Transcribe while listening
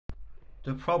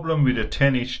The problem with a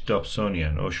 10-inch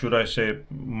Dobsonian, or should I say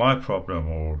my problem,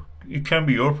 or it can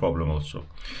be your problem also.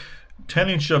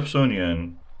 10-inch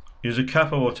Dobsonian is a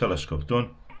capable telescope,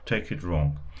 don't take it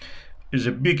wrong. It's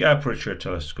a big aperture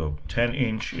telescope.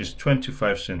 10-inch is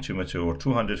 25 centimeter or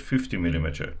 250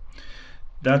 millimeter.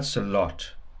 That's a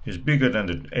lot. It's bigger than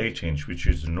the 8-inch, which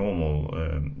is the normal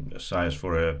size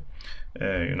for a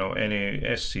any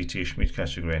SCT Schmidt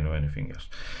category or anything else.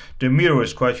 The mirror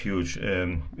is quite huge.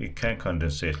 It can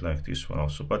condensate like this one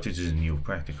also, but it is new.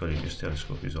 Practically, this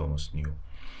telescope is almost new.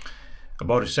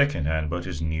 About a second hand, but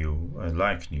it's new,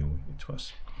 like new it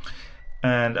was.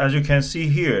 And as you can see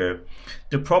here,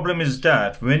 the problem is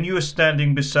that when you're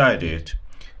standing beside it,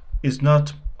 it's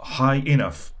not high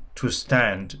enough to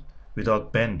stand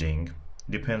without bending.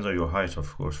 Depends on your height,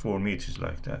 of course. 4 meters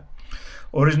like that.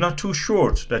 Or it's not too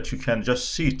short that you can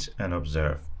just sit and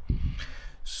observe.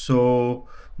 So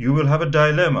you will have a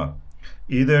dilemma.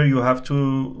 Either you have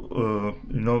to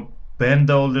bend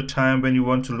all the time when you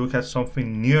want to look at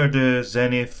something near the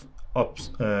zenith, up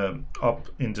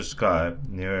in the sky,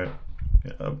 near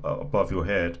above your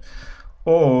head,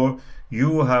 or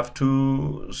you have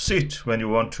to sit when you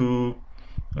want to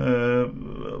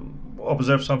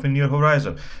observe something near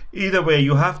horizon. Either way,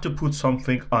 you have to put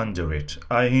something under it.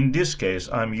 In this case,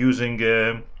 I'm using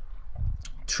a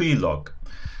tree log.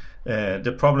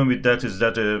 The problem with that is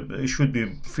that it should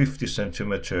be 50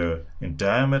 centimeter in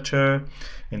diameter.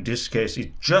 In this case,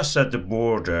 it's just at the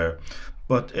border,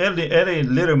 but any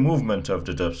little movement of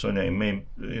the Dobsonian may,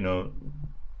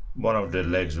 one of the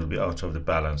legs will be out of the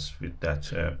balance with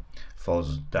that,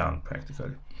 falls down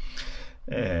practically.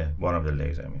 One of the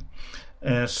legs, I mean.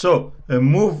 So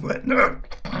movement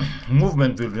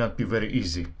will not be very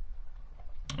easy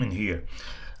in here,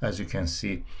 as you can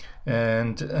see.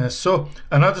 And so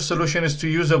another solution is to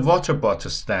use a water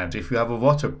bottle stand. If you have a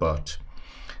water butt,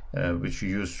 which you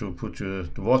use to put the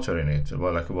water in it,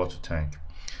 well, like a water tank,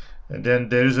 and then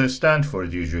there is a stand for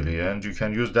it usually, and you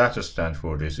can use that as stand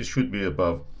for this. It should be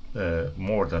above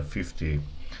more than 50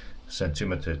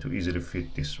 centimeter to easily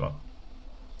fit this one.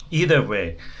 Either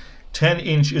way,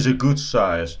 10-inch is a good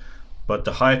size, but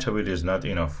the height of it is not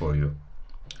enough for you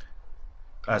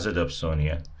as a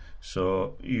Dobsonian.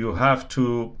 So you have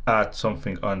to add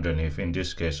something underneath. In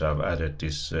this case, I've added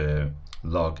this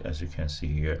log, as you can see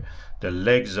here. The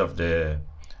legs of the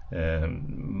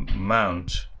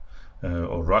mount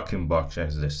or rocking box,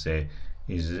 as they say,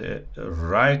 is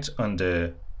right on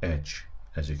the edge,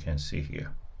 as you can see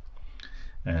here.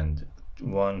 And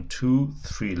 1, 2,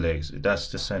 3 legs. That's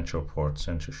the central port,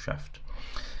 central shaft.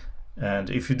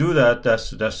 And if you do that,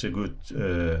 that's a good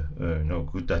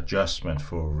good adjustment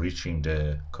for reaching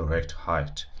the correct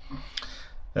height.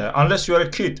 Unless you are a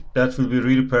kid, that will be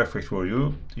really perfect for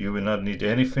you. You will not need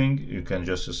anything. You can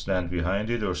just stand behind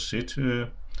it or sit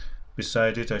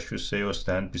beside it, I should say, or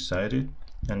stand beside it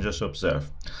and just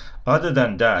observe. Other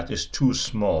than that, it's too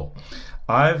small.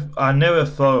 I never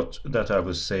thought that I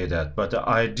would say that, but the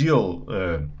ideal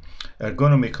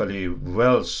ergonomically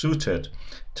well suited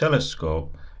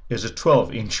telescope is a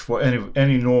 12-inch for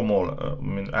any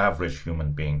normal average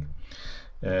human being.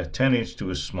 10-inch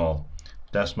too small.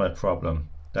 That's my problem.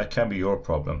 That can be your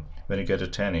problem when you get a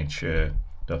 10-inch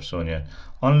Dobsonian,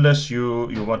 unless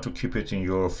you want to keep it in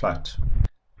your flat,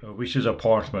 which is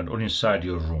apartment or inside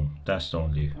your room. That's the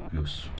only use.